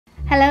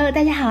Hello，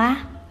 大家好啊！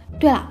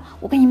对了，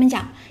我跟你们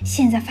讲，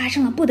现在发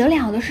生了不得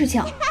了的事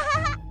情，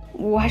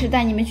我还是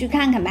带你们去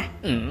看看吧。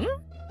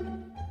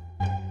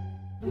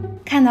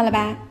看到了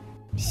吧？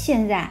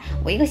现在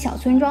我一个小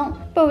村庄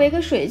被围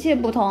个水泄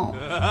不通，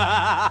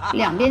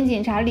两边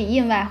警察里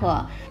应外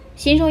合，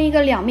形成一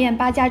个两面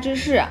八家之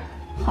势。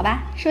好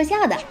吧，说笑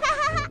的。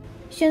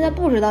现在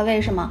不知道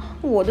为什么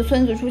我的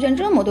村子出现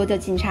这么多的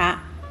警察，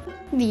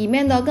里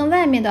面的跟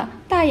外面的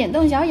大眼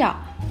瞪小眼，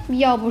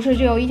要不是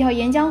只有一条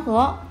沿江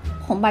河，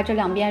恐怕这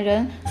两边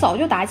人早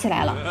就打起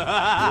来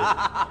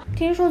了。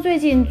听说最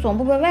近总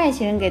部被外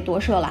星人给夺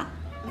舍了，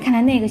看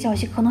来那个消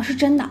息可能是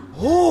真的。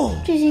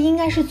这些应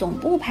该是总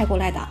部派过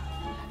来的，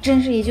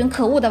真是一群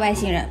可恶的外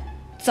星人，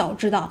早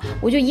知道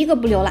我就一个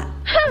不留了。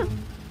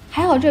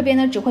还好这边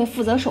呢只会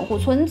负责守护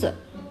村子，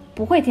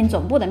不会听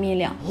总部的命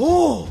令，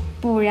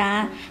不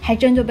然还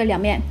真就被两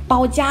面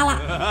包夹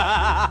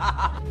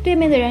了。对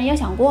面的人要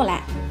想过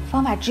来，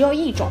方法只有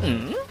一种，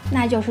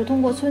那就是通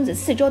过村子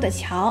四周的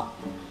桥。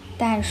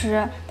但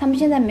是他们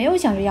现在没有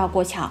想着要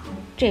过桥，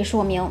这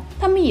说明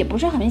他们也不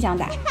是很想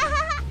打，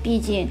毕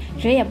竟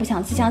谁也不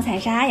想自相残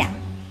杀呀。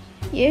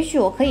也许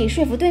我可以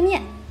说服对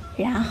面，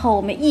然后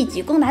我们一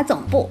举攻打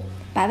总部，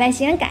把外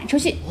星人赶出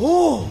去。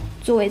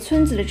作为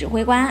村子的指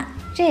挥官，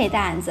这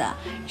担子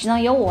只能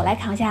由我来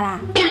扛下啦。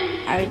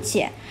而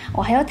且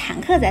我还有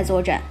坦克在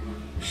坐镇，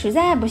实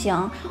在不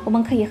行我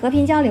们可以和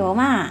平交流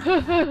嘛。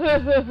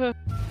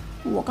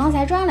我刚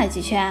才转了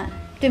几圈，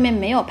对面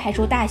没有派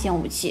出大型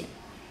武器，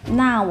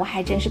那我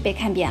还真是被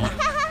看扁了。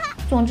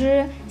总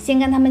之先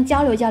跟他们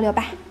交流交流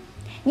吧。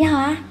你好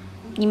啊，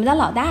你们的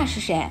老大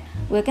是谁？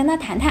我要跟他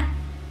谈谈。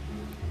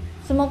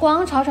怎么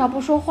光吵吵不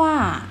说话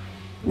啊？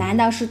难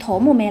道是头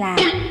目没来？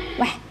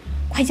喂，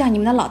快叫你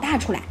们的老大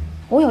出来，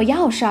我有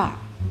要事儿。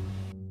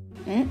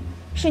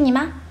是你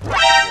吗？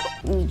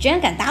你居然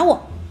敢打我，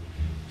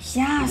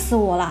吓死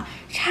我了，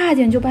差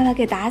点就把他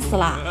给打死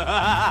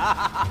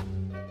了。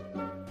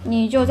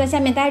你就在下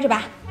面待着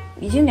吧，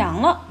已经凉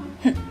了。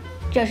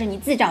这是你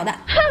自找的。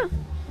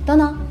等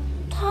等，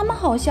他们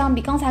好像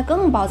比刚才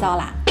更暴躁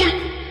了。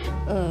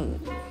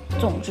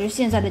总之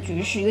现在的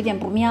局势有点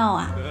不妙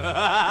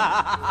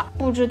啊，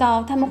不知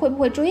道他们会不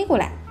会追过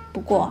来。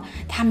不过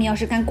他们要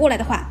是敢过来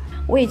的话，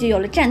我也就有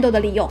了战斗的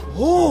理由。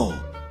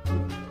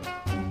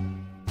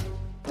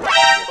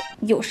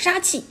有杀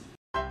气，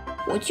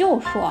我就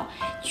说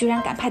居然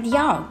敢派第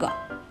二个。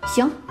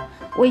行，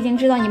我已经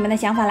知道你们的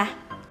想法啦，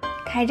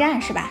开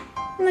战是吧？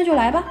那就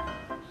来吧，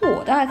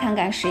我倒要看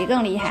看谁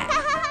更厉害。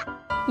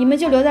你们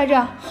就留在这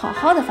好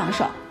好的防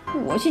守，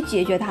我去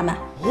解决他们。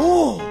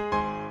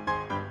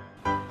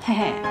嘿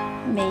嘿，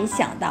没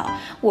想到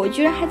我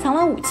居然还藏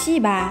了武器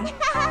吧，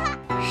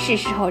是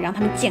时候让他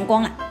们见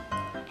光了。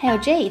还有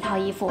这一套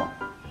衣服，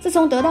自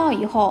从得到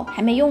以后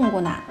还没用过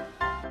呢。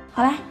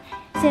好啦，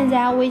现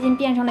在我已经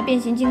变成了变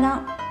形金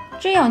刚，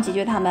这样解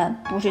决他们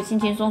不是轻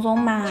轻松松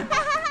吗？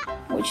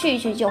我去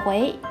就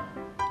回。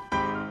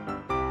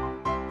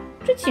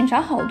这警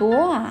察好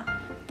多啊，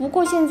不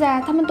过现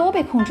在他们都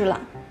被控制了，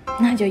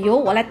那就由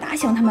我来打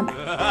醒他们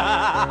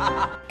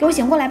吧。给我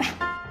醒过来吧。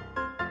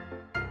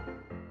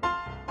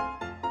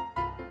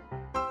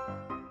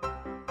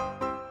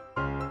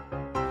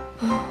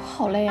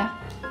好累啊，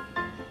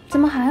怎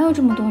么还有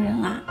这么多人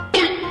啊？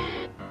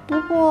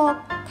不过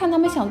看他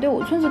们想对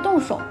我村子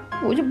动手，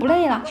我就不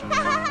累了。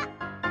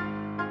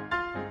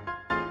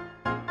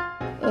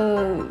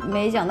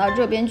没想到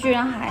这边居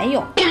然还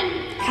有，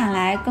看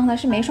来刚才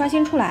是没刷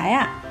新出来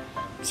呀。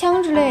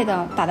枪之类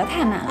的打得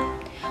太慢了，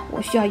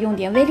我需要用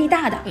点威力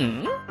大的，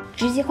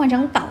直接换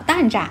成导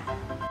弹炸。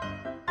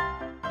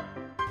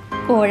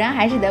果然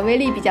还是得威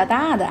力比较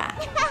大的啊。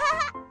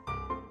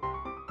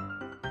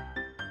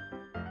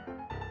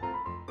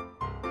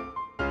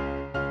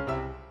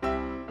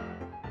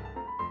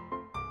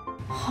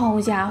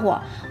好家伙，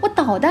我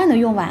导弹都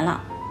用完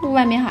了，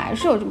外面还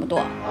是有这么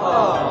多。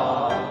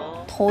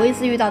头一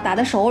次遇到打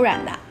得手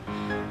软的。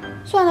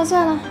算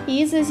了，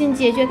一次性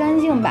解决干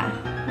净吧，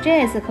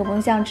这次可不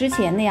像之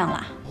前那样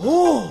了。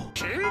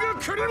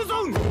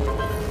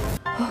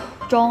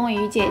终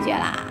于解决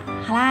啦！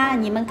好啦，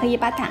你们可以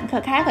把坦克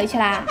开回去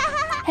啦。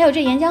还有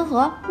这沿江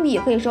河也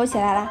可以收起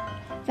来啦，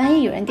万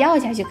一有人掉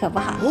下去可不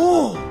好。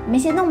你们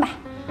先弄吧，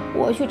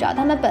我去找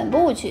他们本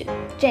部去，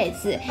这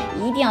次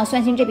一定要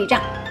算清这笔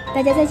账。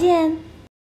大家再见。